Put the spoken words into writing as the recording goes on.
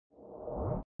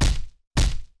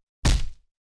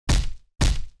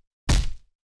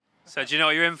So do you know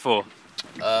what you're in for?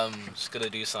 Just gonna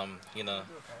do some, you know,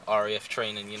 RAF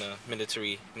training, you know,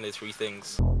 military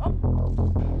things.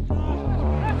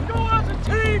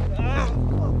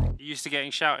 You used to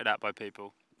getting shouted at by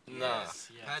people? Nah.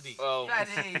 Yes. Paddy. Well,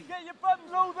 Paddy. Get your buns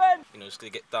moving! you know, just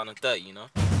gonna get down and dirty, you know.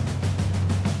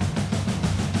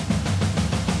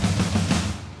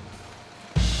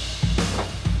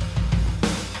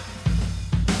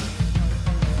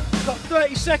 You've got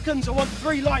 30 seconds. I want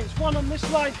 3 lines. 1 on this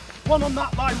line, 1 on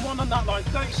that line, 1 on that line.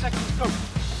 30 seconds, go.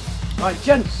 Right,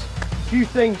 gents, few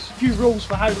rules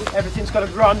for how everything's going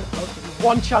to run.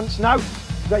 One chance now. You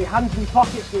got your hands in your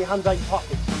pockets, get your hands out your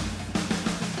pockets.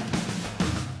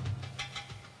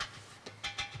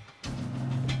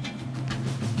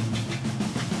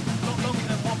 Not longer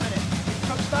than 1 minute.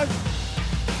 Touchdown.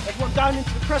 Everyone down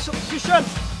into the press up position.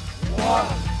 1,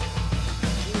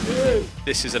 2.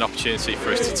 This is an opportunity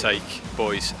for us to take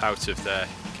boys out of their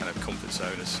kind of comfort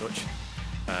zone as such.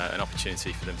 An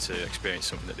opportunity for them to experience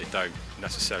something that they don't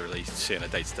necessarily see on a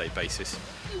day-to-day basis.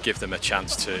 Give them a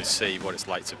chance to see what it's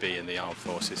like to be in the armed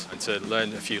forces and to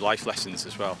learn a few life lessons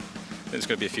as well. There's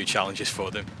going to be a few challenges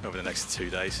for them over the next 2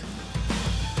 days.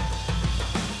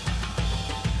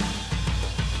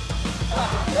 I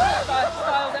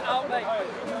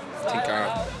think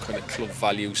our kind of club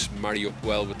values marry up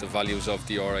well with the values of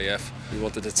the RAF. We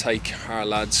wanted to take our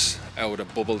lads out of the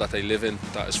bubble that they live in,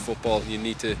 that is football. You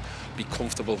need to be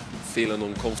comfortable feeling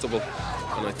uncomfortable,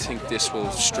 and I think this will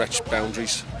stretch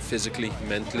boundaries physically,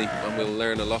 mentally, and we'll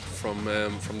learn a lot from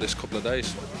this couple of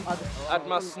days.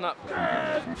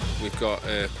 We've got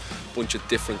a bunch of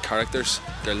different characters.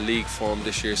 Their league form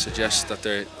this year suggests that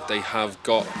they have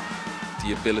got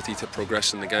the ability to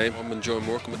progress in the game. I'm enjoying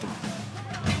working with them.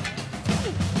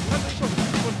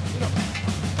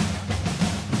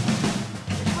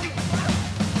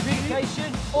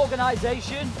 Communication,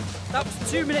 organisation. That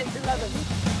was 2 minutes 11.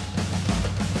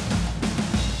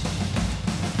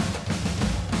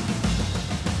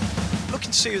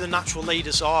 Looking to see who the natural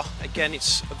leaders are. Again,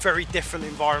 it's a very different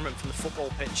environment from the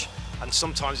football pitch, and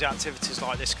sometimes the activities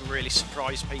like this can really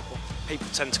surprise people. People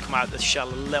tend to come out of the shell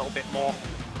a little bit more,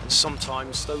 and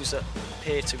sometimes those that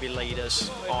appear to be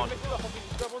leaders aren't.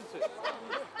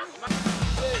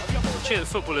 The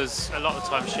footballers a lot of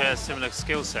times share similar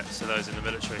skill sets to those in the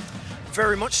military.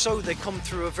 Very much so. They come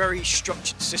through a very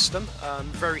structured system,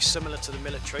 very similar to the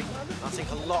military. I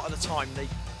think a lot of the time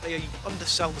they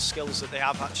undersell the skills that they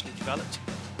have actually developed.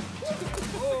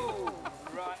 Whoa,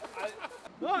 right,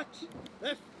 march!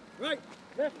 Left, right,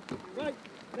 left, right,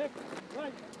 left,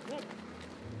 right, left.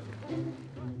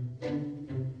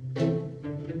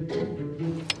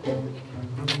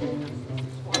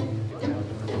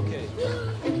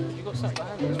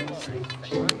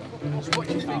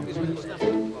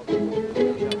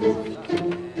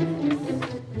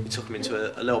 We took them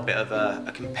into a little bit of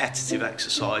a competitive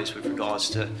exercise with regards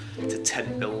to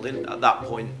tent building. At that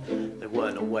point, they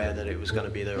weren't aware that it was going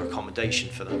to be their accommodation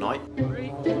for the night.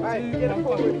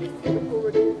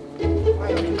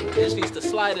 Just needs to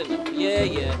slide in. Yeah,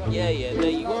 there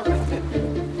you go.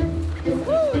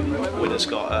 Winners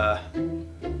got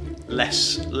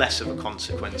less of a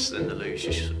consequence than the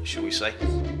losers, shall we say.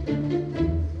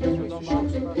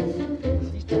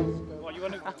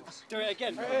 Do it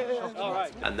again. All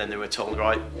right. And then they were told,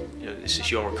 right, you know, this is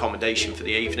your accommodation for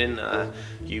the evening.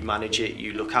 You manage it,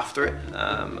 you look after it.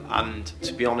 And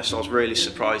to be honest, I was really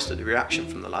surprised at the reaction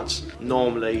from the lads.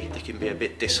 Normally, they can be a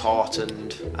bit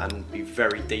disheartened and be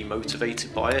very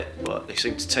demotivated by it, but they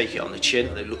seemed to take it on the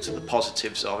chin. They looked at the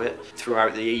positives of it.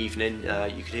 Throughout the evening,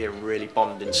 you could hear them really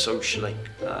bonding socially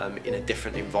in a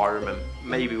different environment,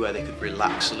 maybe where they could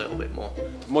relax a little bit more.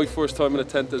 My first time in a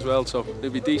tent as well, so it'll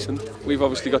be decent. We've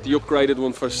obviously got the upgraded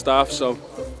one for staff, so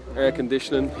air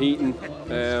conditioning, heating,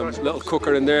 little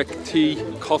cooker in there, tea,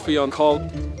 coffee on call.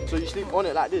 So you sleep on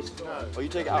it like this, or you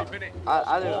take it out?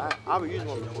 I haven't used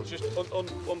one before. Just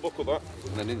unbuckle that.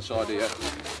 And then inside here,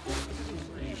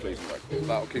 you sleep like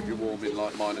that'll keep you warm in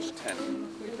like -10.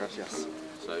 Gracias.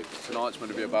 So tonight's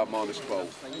going to be about -12.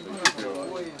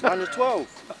 -12?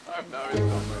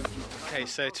 Okay,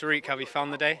 so Tyrick, have you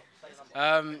found the day?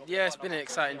 Yeah, it's been an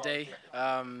exciting day.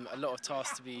 A lot of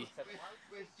tasks to be,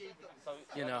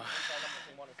 you know,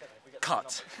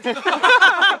 cut.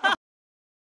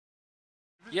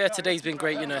 Yeah, today's been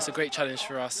great. You know, it's a great challenge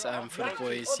for us, for the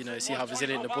boys. You know, see how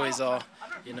resilient the boys are.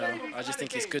 You know, I just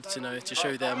think it's good to know to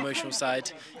show their emotional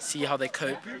side, see how they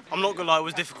cope. I'm not gonna lie, it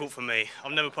was difficult for me.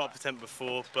 I've never put up a tent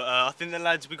before, but I think the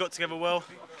lads, we got together well,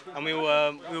 and we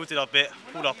all did our bit,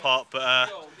 pulled our part. But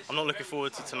I'm not looking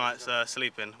forward to tonight's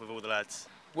sleeping with all the lads.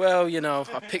 Well, you know,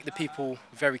 I picked the people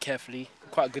very carefully.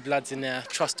 quite good lads in there,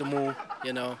 trust them all,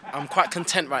 you know. I'm quite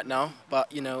content right now,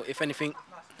 but, you know, if anything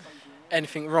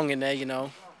wrong in there, you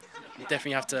know, you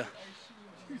definitely have to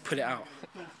put it out.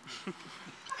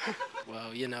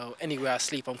 Well, you know, anywhere I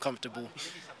sleep, I'm comfortable.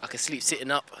 I can sleep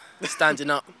sitting up, standing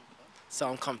up, so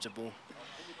I'm comfortable.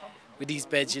 With these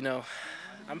beds, you know,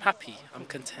 I'm happy, I'm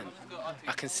content.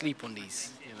 I can sleep on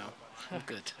these, you know, I'm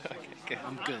good. Okay,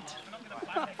 I'm good.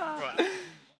 Right.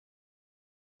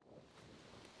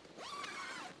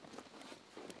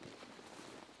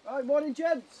 Right, morning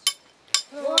gents.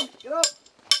 Come on, get up.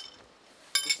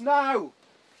 It's now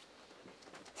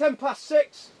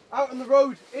 6:10, out on the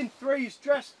road, in threes,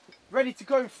 dressed, ready to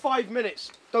go in 5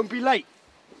 minutes. Don't be late.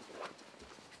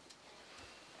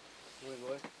 Morning,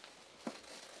 boy.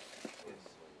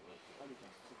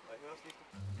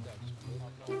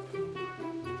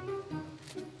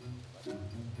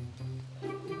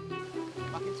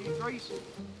 Back into your threes.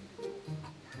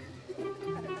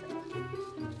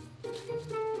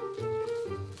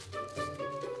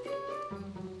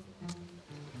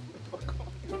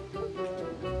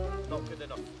 Not good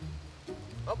enough.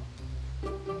 Up. If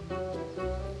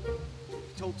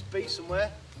you're told to be somewhere,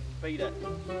 be there.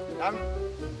 Down.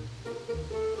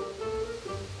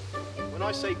 When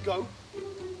I say go,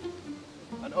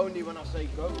 and only when I say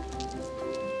go,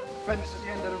 fence at the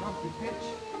end of the rugby pitch,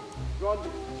 run,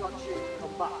 touch it,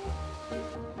 come back.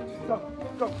 Go,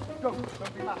 go, go.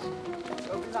 Don't be last.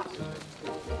 Don't be last.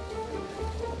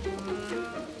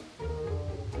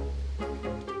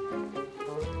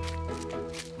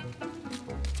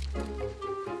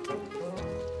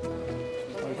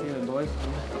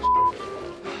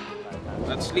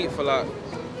 I'd sleep for like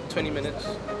 20 minutes.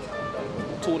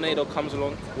 Tornado comes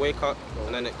along, wake up,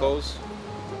 and then it goes.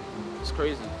 It's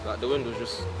crazy. Like the wind was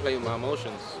just playing with my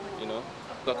emotions, you know.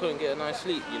 But I couldn't get a nice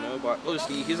sleep, you know. But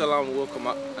obviously his alarm woke him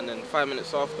up, and then 5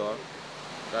 minutes after,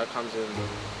 guy comes in.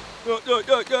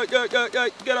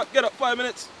 Get up, 5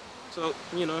 minutes. So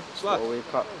you know, it's like,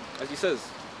 wake up. as he says,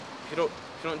 if you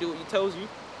don't do what he tells you,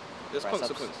 there's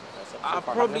consequence. I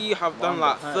probably have done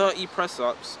like 30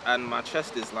 press-ups and my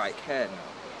chest is like hair now,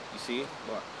 you see?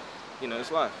 But, you know,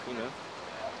 it's life, you know.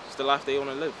 It's the life they want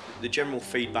to live. The general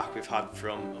feedback we've had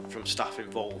from staff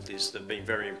involved is they've been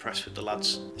very impressed with the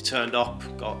lads. They turned up,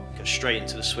 got straight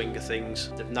into the swing of things.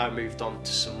 They've now moved on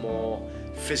to some more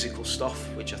physical stuff,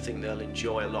 which I think they'll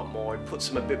enjoy a lot more. It puts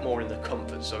them a bit more in their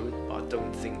comfort zone, but I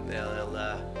don't think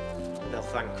they'll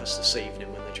thank us this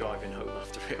evening when they're driving home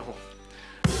after it all.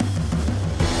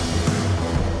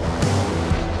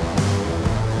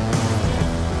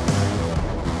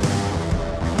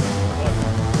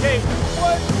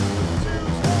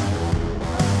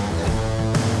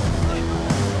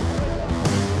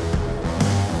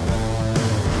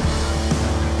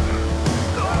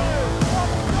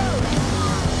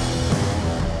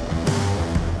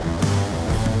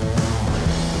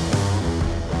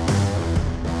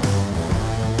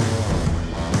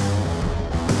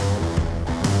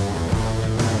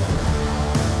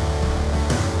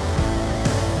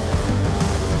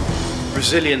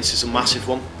 Resilience is a massive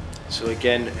one. So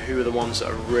again, who are the ones that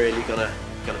are really gonna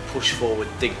push forward,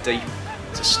 dig deep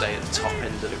to stay at the top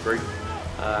end of the group?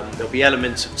 There'll be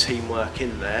elements of teamwork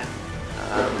in there,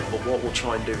 but what we'll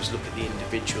try and do is look at the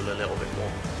individual a little bit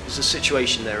more. There's a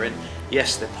situation they're in.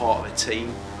 Yes, they're part of a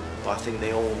team, but I think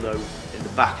they all know in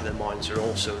the back of their minds they're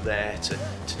also there to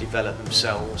develop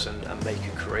themselves and make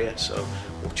a career. So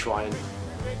we'll try and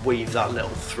weave that little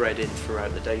thread in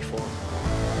throughout the day for them.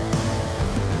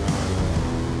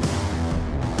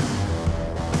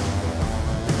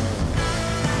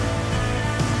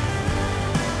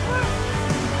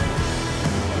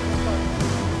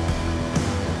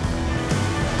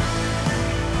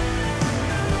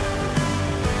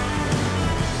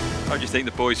 How do you think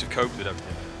the boys have coped with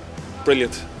everything?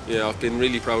 Brilliant. Yeah, I've been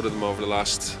really proud of them over the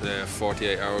last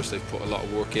 48 hours. They've put a lot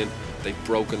of work in. They've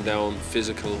broken down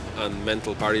physical and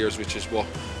mental barriers, which is what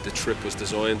the trip was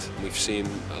designed. We've seen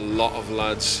a lot of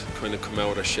lads kind of come out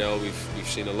of their shell. We've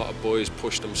seen a lot of boys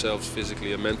push themselves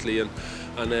physically and mentally,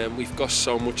 and we've got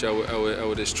so much out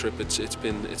of this trip. It's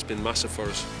been massive for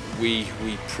us. We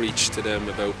preach to them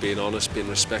about being honest, being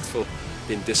respectful,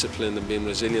 being disciplined, and being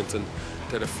resilient. And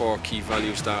they're the 4 key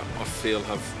values that I feel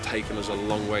have taken us a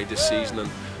long way this season, and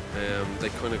they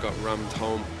kind of got rammed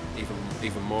home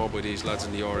even more by these lads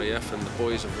in the RAF, and the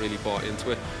boys have really bought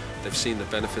into it. They've seen the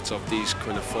benefits of these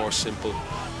kind of 4 simple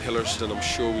pillars, and I'm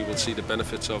sure we will see the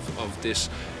benefits of this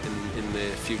in the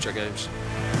future games.